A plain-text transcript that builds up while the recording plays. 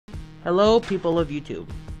Hello, people of YouTube.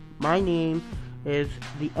 My name is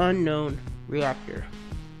the Unknown Reactor.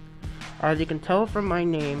 As you can tell from my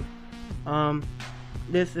name,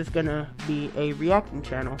 this is gonna be a reacting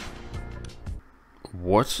channel.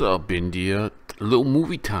 What's up, India? A little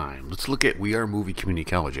movie time. Let's look at We Are Movie Community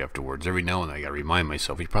College afterwards. Every now and then I gotta remind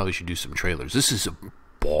myself, we probably should do some trailers. This is a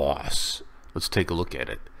boss. Let's take a look at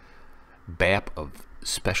it. BAP of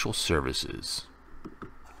Special Services.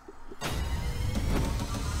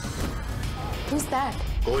 Who's that?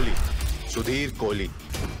 Kohli, Sudhir Kohli.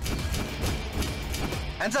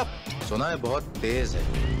 Hands up! सुना है बहुत तेज है।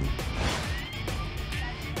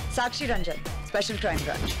 साक्षी Ranjan, special crime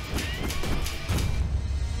branch.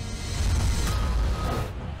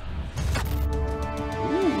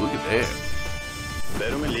 Look at that.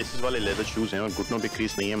 पैरों में laces वाले leather shoes हैं और घुटनों पे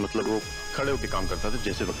क्रीज नहीं है, मतलब वो खड़े होकर काम करता था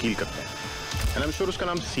जैसे वकील करते हैं। And I'm sure उसका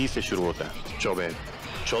नाम सी से शुरू होता है। चौधरी?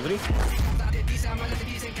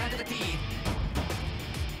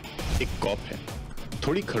 एक कॉप है,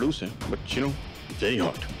 थोड़ी खड़ूस है, but you know, very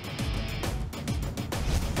hot.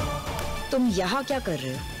 तुम यहाँ क्या कर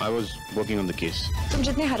रहे हो? I was working on the case. तुम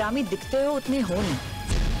जितने हरामी दिखते हो उतने हो नहीं,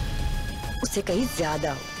 उससे कहीं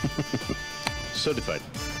ज्यादा हो। Certified,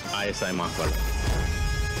 ISI मार्क वाला।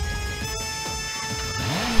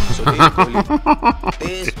 सुधीर कोहली,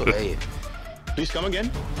 तेज तो है ये। Please come again.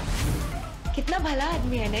 कितना भला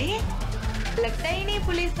आदमी है ना ये? लगता ही नहीं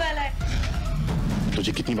पुलिस वाला है।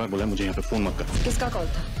 तुझे कितनी बार बोला मुझे यहाँ पे फोन मत कर। किसका कॉल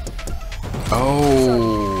था?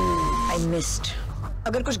 Oh. I missed.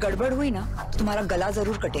 अगर कुछ गड़बड़ हुई ना तो तुम्हारा गला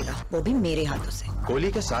जरूर कटेगा, वो भी मेरे हाथों से।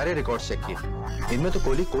 कोहली के सारे रिकॉर्ड चेक किए, इनमें तो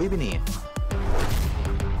कोहली कोई भी नहीं है।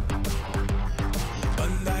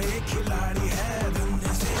 बंदा एक खिलाड़ी है,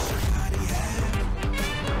 बंदे से शिकारी है।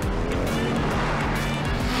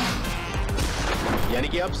 यानी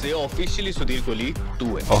कि अब से ऑफिशियली सुधीर कोहली 2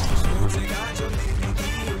 है।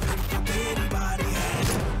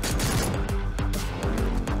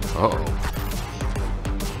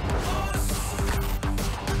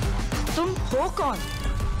 तुम हो कौन?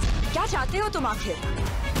 क्या चाहते हो तुम आखिर?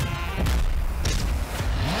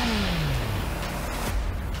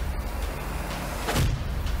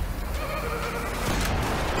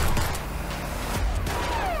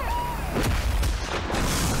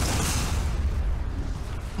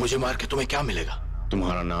 मुझे मार के तुम्हें क्या मिलेगा?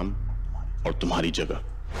 तुम्हारा नाम और तुम्हारी जगह।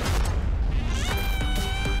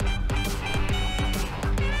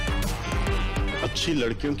 अच्छी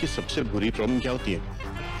लड़कियों की सबसे बुरी प्रॉब्लम क्या होती है?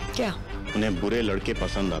 क्या? उन्हें बुरे लड़के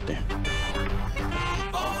पसंद आते हैं।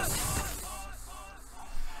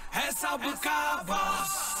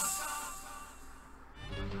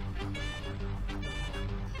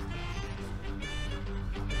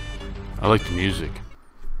 I like the music.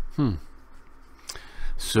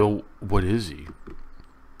 So, what is he?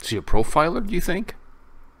 Is he a profiler, do you think?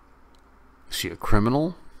 Is he a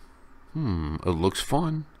criminal? It looks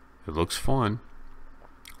fun. It looks fun.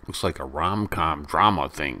 Looks like a rom-com drama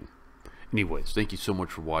thing. Anyways, thank you so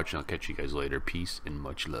much for watching. I'll catch you guys later. Peace and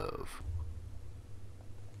much love.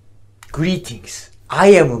 Greetings. I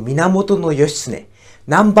am Minamoto no Yoshitsune,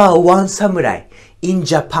 #1 samurai in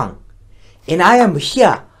Japan. And I am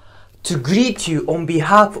here to greet you on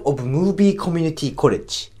behalf of Movie Community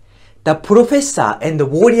College. The professor and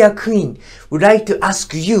the warrior queen would like to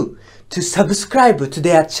ask you to subscribe to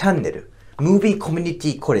their channel, Movie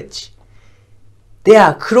Community College. They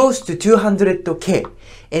are close to 200K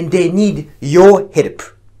and they need your help.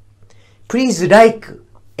 Please like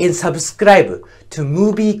and subscribe to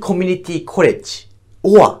Movie Community College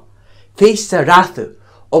or face the wrath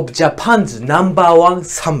of Japan's #1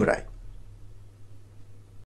 samurai.